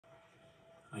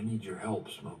I need your help,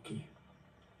 Smokey.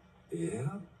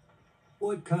 Yeah?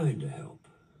 What kind of help?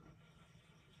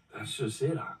 That's just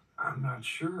it. I'm not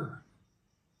sure.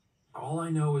 All I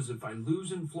know is if I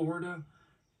lose in Florida,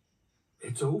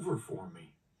 it's over for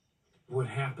me. What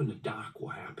happened to Doc will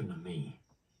happen to me.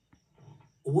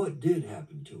 What did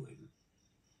happen to him?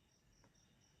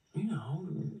 You know,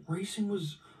 racing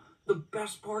was the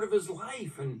best part of his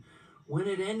life, and when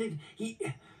it ended,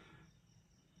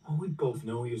 well, we both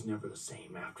know he was never the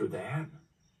same after that.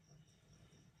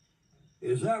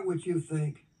 Is that what you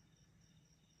think?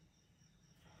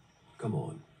 Come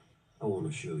on, I want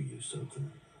to show you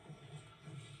something.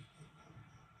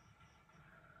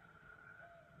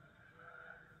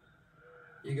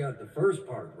 You got the first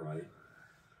part right.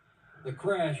 The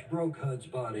crash broke Hud's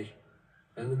body,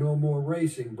 and the no more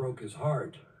racing broke his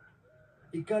heart.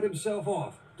 He cut himself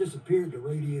off, disappeared to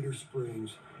Radiator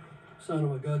Springs. Son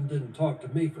of a gun didn't talk to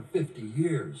me for 50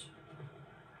 years.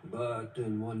 But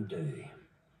then one day,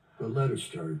 the letters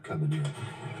started coming in.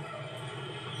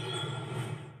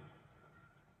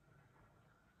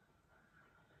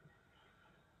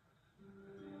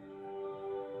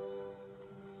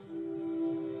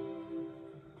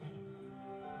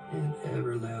 And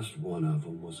every last one of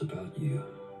them was about you.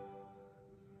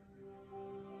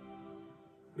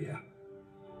 Yeah,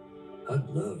 I'd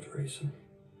loved racing.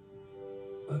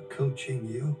 But coaching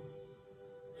you,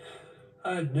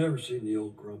 I'd never seen the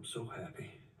old grump so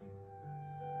happy.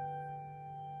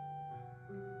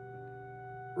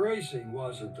 Racing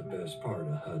wasn't the best part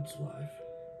of Hud's life.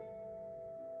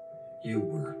 You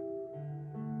were.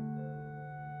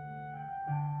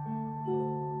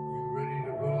 You ready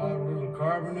to roll out a little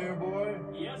carbon there, boy?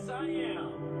 Yes, I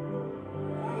am.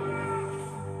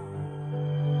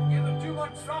 Give it too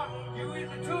much thought, you eat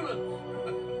the tulips.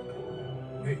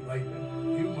 Hey,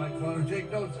 Lightning, you might want to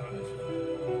take notes on this.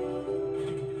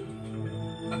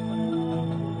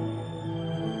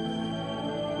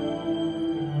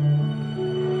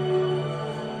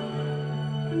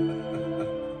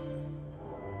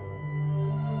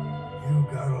 You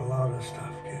got a lot of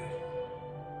stuff, kid.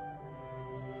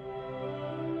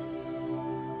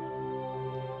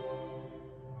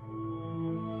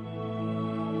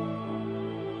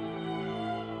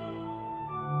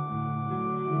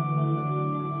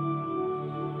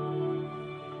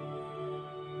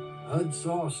 Hud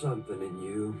saw something in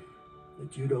you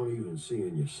that you don't even see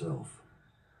in yourself.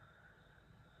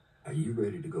 Are you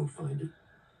ready to go find it?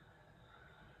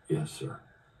 Yes, sir.